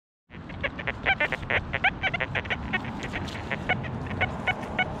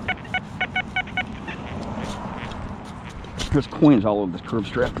There's coins all over this curb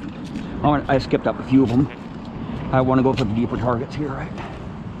strip. I skipped up a few of them. I want to go for the deeper targets here, right?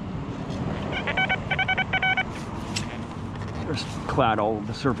 There's clad all over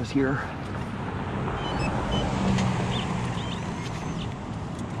the surface here.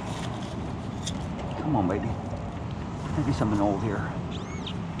 Come on, baby. Maybe something old here.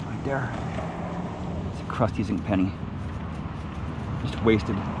 Right there. It's a crusty zinc penny. Just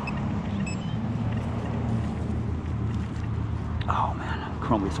wasted. Oh man,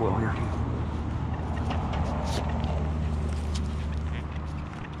 crumbly soil here too.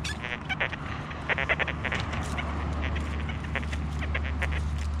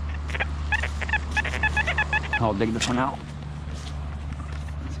 I'll dig this one out.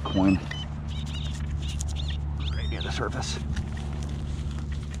 It's a coin. Right near the surface.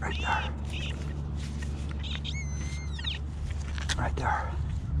 Right there. Right there.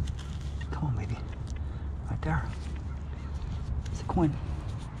 Come on, baby. Right there. It's a coin.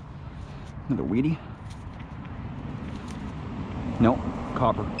 Another weedy. Nope.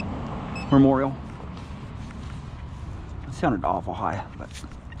 Copper. Memorial. It sounded awful high, but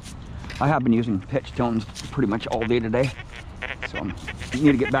I have been using pitch tones pretty much all day today, so I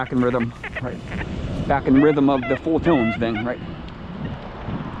need to get back in rhythm, right? Back in rhythm of the full tones thing, right?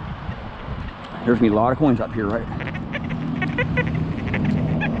 There's me a lot of coins up here, right?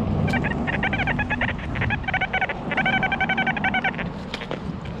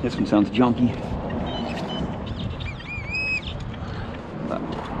 This one sounds junky. But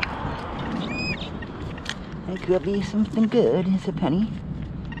it could be something good. It's a penny.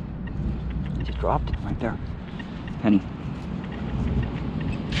 Dropped it right there. Penny.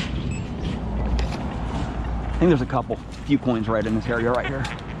 I think there's a few coins right in this area right here.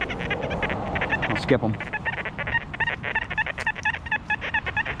 I'll skip them.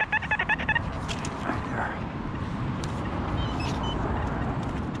 Right there.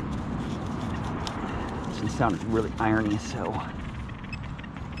 This one sounded really irony, so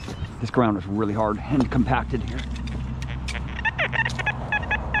this ground is really hard and compacted here.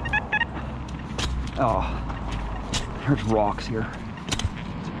 Oh, there's rocks here.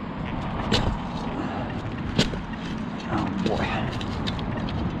 Oh boy.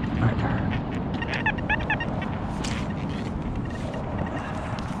 Right there.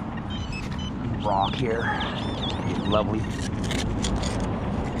 Rock here. Lovely.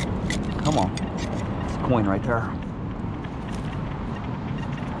 Come on. It's a coin right there.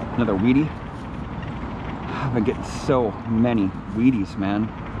 Another weedy. I've been getting so many weedies, man.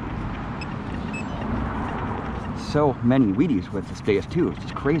 So many weedies with this Deus too. It's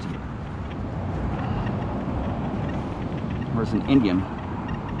just crazy. There's an Indian.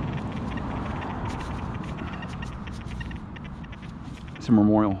 It's a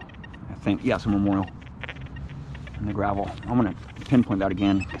memorial, I think. Yeah, it's a memorial. And the gravel. I'm gonna pinpoint that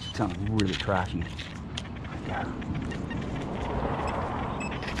again because it sounds really trashy. Right there.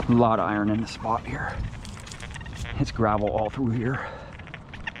 A lot of iron in the spot here. It's gravel all through here.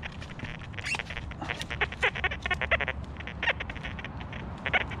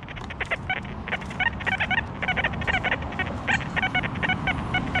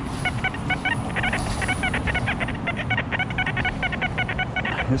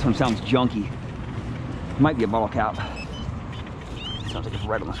 This one sounds junky. Might be a bottle cap. Sounds like it's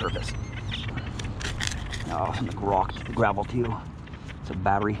right on the surface. Oh, some rock, the gravel too. It's a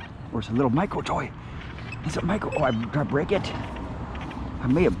battery. Or it's a little micro toy. Is it micro? Oh, did I break it? I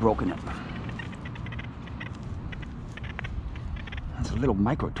may have broken it. It's a little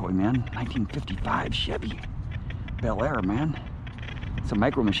micro toy, man. 1955 Chevy Bel Air, man. It's a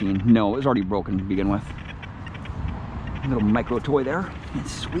micro machine. No, it was already broken to begin with. A little micro toy there.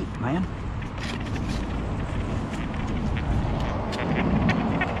 It's sweet, man.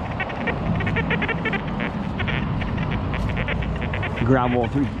 Gravel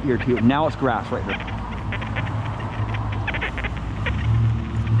through here too. Now it's grass right here.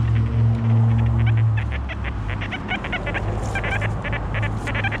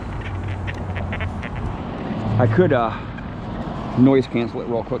 I could noise cancel it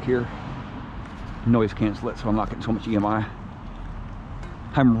real quick here. Noise cancel it so I'm not getting so much EMI.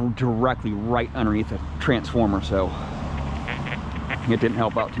 I'm directly right underneath a transformer, so it didn't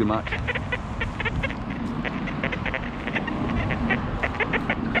help out too much.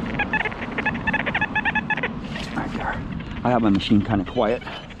 Right there. I have my machine kind of quiet.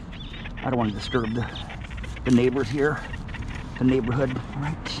 I don't want to disturb the neighbors here, the neighborhood,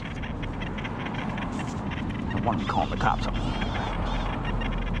 right? I want to call the cops on me.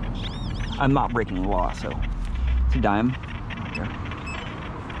 I'm not breaking the law, so it's a dime. Right there.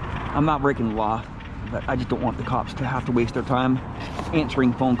 I'm not breaking the law. But I just don't want the cops to have to waste their time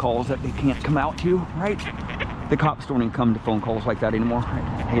answering phone calls that they can't come out to, right? The cops don't even come to phone calls like that anymore.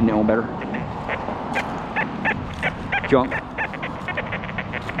 Right? They know better. Junk.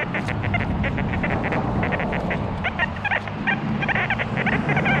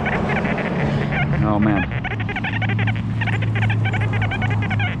 Oh man.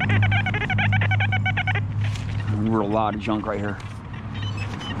 We're a lot of junk right here.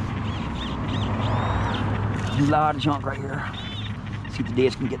 A lot of junk right here. See if the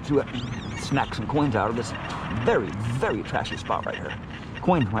Deus can get through it and snack some coins out of this very, very trashy spot right here.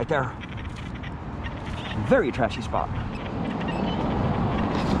 Coin right there. Very trashy spot.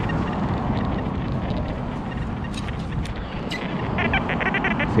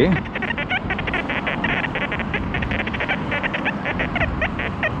 See?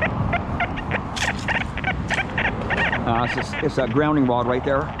 It's a grounding rod right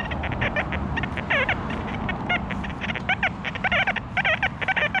there.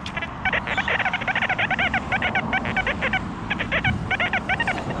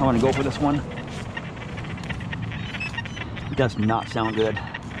 I want to go for this one. It does not sound good.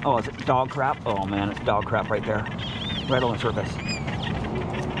 Oh, is it dog crap? Oh man, it's dog crap right there. Right on the surface.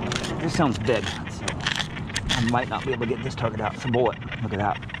 This sounds big. So I might not be able to get this target out. It's a bullet. Look at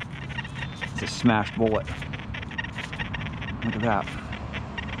that. It's a smashed bullet. Look at that.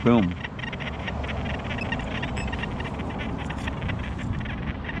 Boom.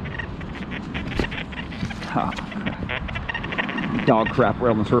 Oh, crap. Dog crap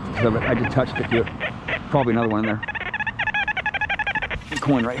right on the surface of it. I just touched it too. Probably another one in there.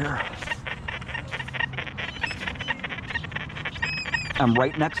 Coin right here. I'm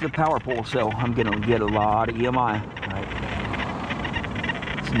right next to the power pole, so I'm gonna get a lot of EMI. Right.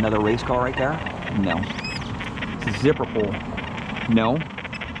 It's another race car right there. No. It's a zipper pole. No.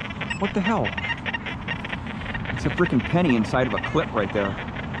 What the hell? It's a freaking penny inside of a clip right there.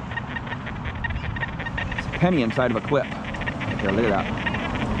 It's a penny inside of a clip. Right there, look at that.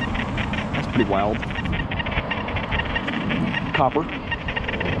 That's pretty wild. Copper.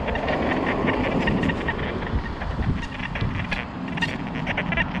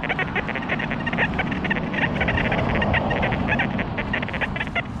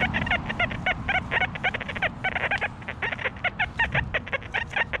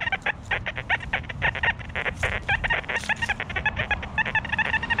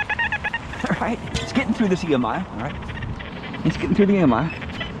 Alright, it's getting through this EMI, alright? It's getting through the EMI.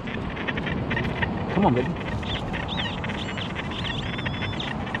 Come on, baby.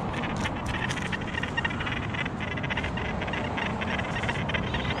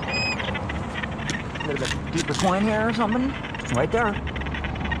 A little bit deeper coin here or something. Right there.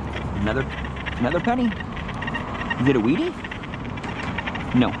 Another penny. Is it a Wheatie?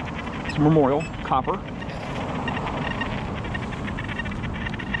 No. It's a memorial, copper.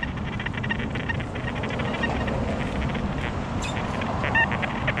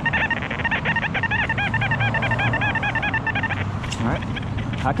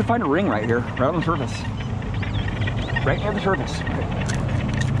 I could find a ring right here, right on the surface. Right near the surface.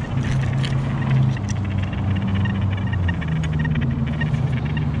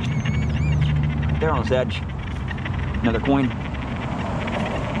 Right there on this edge. Another coin.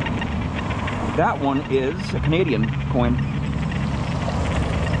 That one is a Canadian coin.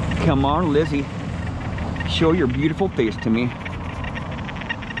 Come on, Lizzie. Show your beautiful face to me.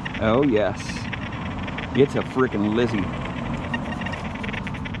 Oh, yes. It's a freaking Lizzie.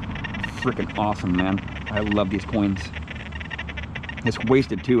 Freaking awesome, man. I love these coins. It's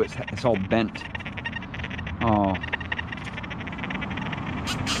wasted too. It's all bent. Oh,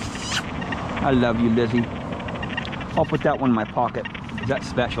 I love you, Lizzie. I'll put that one in my pocket. That's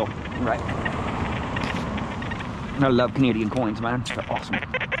special, right? I love Canadian coins, man. They're awesome.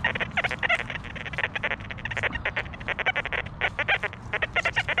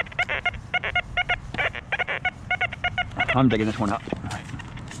 I'm digging this one up.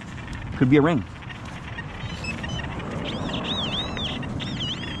 Could be a ring.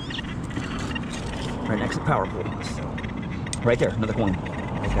 Right next to the power pole. So, right there, another coin.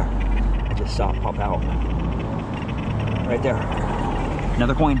 Right there. I just saw it pop out. Right there.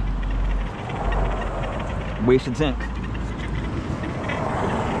 Another coin. Wasted zinc.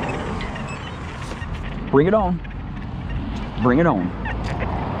 Bring it on. Bring it on.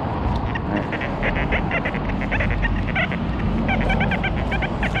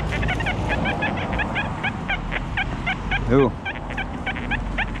 Ooh.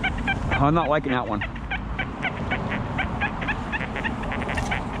 I'm not liking that one.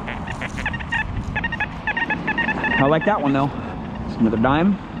 I like that one though. It's another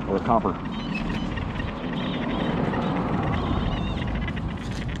dime or a copper.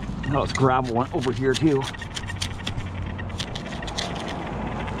 Oh, it's gravel one over here too.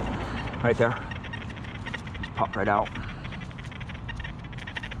 Right there. Just popped right out.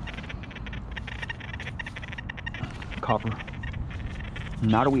 Copper.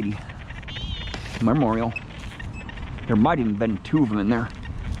 Not a weedy. Memorial. There might even been 2 of them in there.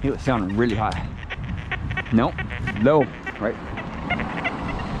 It was sounding really high. Nope. Low. Right.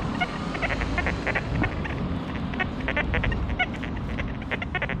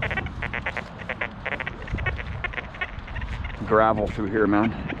 Gravel through here,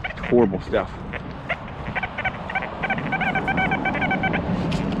 man. It's horrible stuff.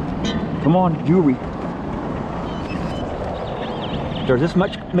 Come on, jewelry. There's this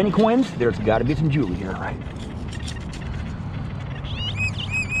many coins, there's got to be some jewelry here, right?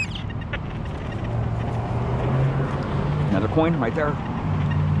 Another coin right there.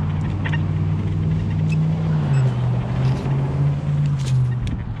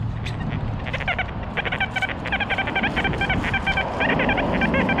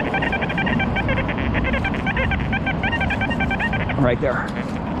 Right there.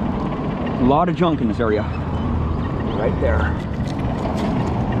 A lot of junk in this area. Right there.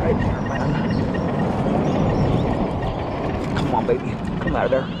 Right there, man. Come on, baby. Come out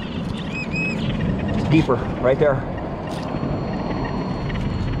of there. It's deeper. Right there.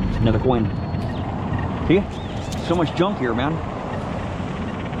 Another coin. See? So much junk here, man.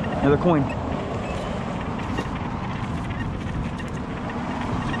 Another coin.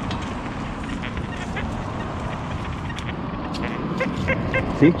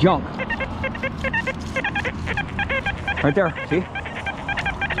 See? Junk. Right there. See?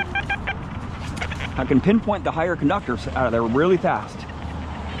 I can pinpoint the higher conductors out of there really fast.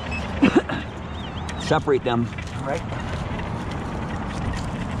 Separate them, right?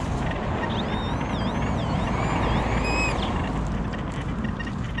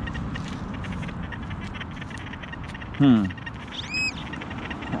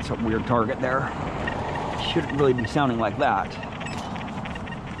 That's a weird target there. Shouldn't really be sounding like that.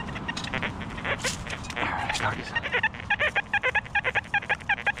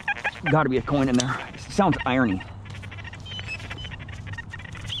 Got to be a coin in there. It sounds irony.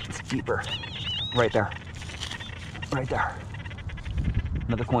 It's deeper. Right there. Right there.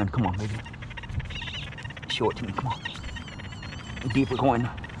 Another coin. Come on, baby. Show it to me. Come on. Deeper coin.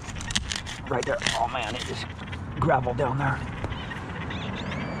 Right there. Oh man, it just gravel down there.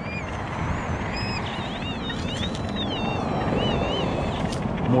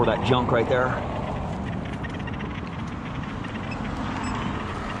 More of that junk right there.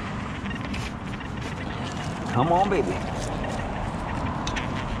 Come on, baby.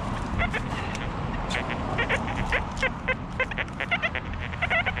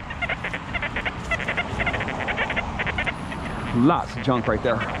 Lots of junk right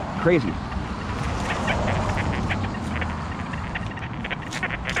there. Crazy.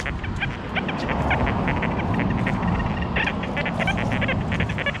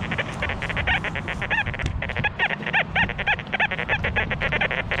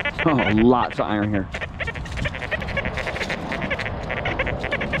 Oh, lots of iron here.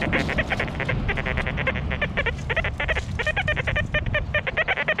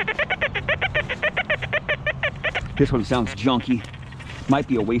 This one sounds junky. Might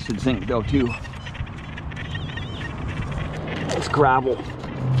be a wasted zinc though too. It's gravel.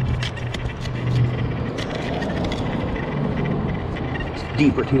 It's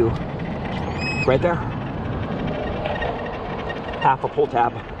deeper too. Right there. Half a pull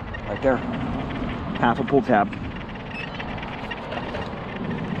tab. Right there. Half a pull tab.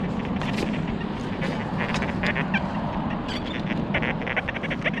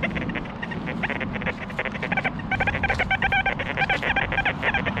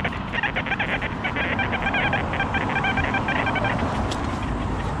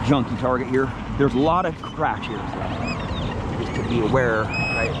 Junky target here. There's a lot of trash here, so just to be aware,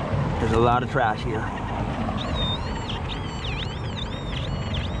 right? There's a lot of trash here.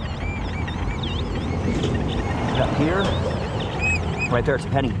 Up here, right there, it's a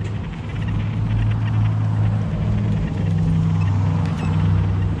penny.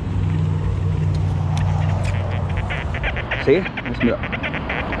 See? Let's go.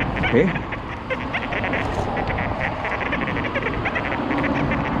 Okay.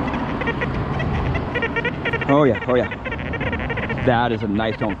 Oh yeah, oh yeah. That is a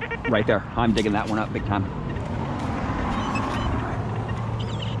nice stone right there. I'm digging that one up big time.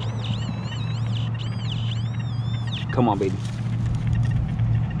 Come on, baby.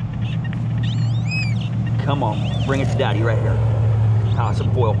 Come on, bring it to daddy right here. Ah, some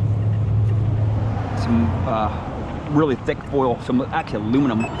foil. Some really thick foil, some actually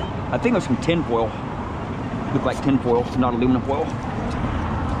aluminum. I think it was some tin foil. Looked like tin foil, it's not aluminum foil.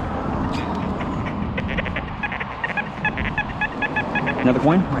 Another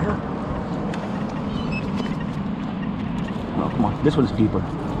coin right here. Oh, come on, this one's deeper.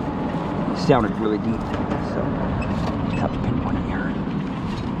 It sounded really deep, so just have to pinpoint it here.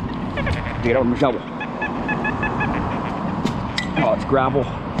 Get out with my shovel. Oh, it's gravel.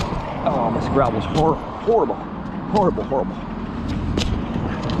 Oh, this gravel's horrible. Horrible.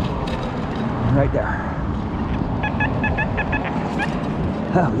 Right there.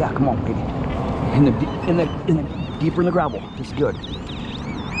 Oh yeah, come on, baby. In the deeper in the gravel. This is good.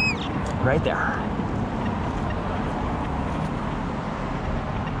 Right there.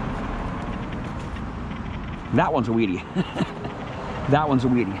 That one's a weedie. That one's a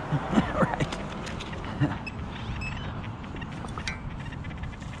weedie. Right.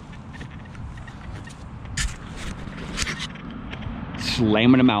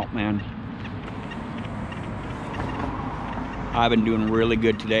 Slamming them out, man. I've been doing really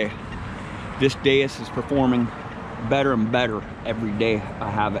good today. This Deus is performing better and better every day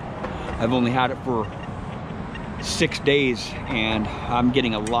I have it. I've only had it for 6 days and I'm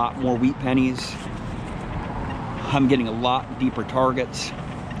getting a lot more wheat pennies. I'm getting a lot deeper targets,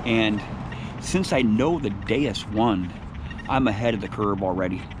 and since I know the Deus 1, I'm ahead of the curve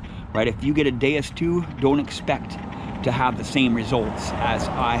already, right? If you get a Deus 2, don't expect to have the same results as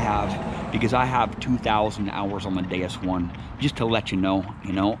I have, because I have 2,000 hours on the Deus 1, just to let you know,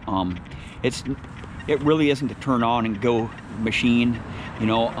 it really isn't a turn on and go machine,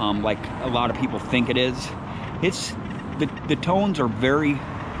 like a lot of people think it is. It's the tones are very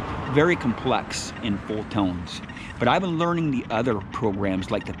complex in full tones, but I've been learning the other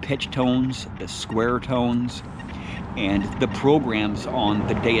programs like the pitch tones, the square tones, and the programs on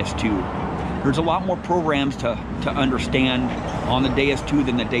the Deus 2. There's a lot more programs to understand on the Deus 2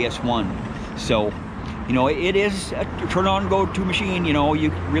 than the Deus 1. So, it is a turn on go to machine,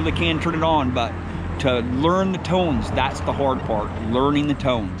 you really can turn it on, but to learn the tones, that's the hard part, learning the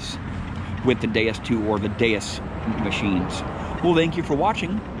tones with the Deus 2 or the Deus machines. Well, thank you for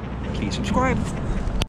watching. Please subscribe.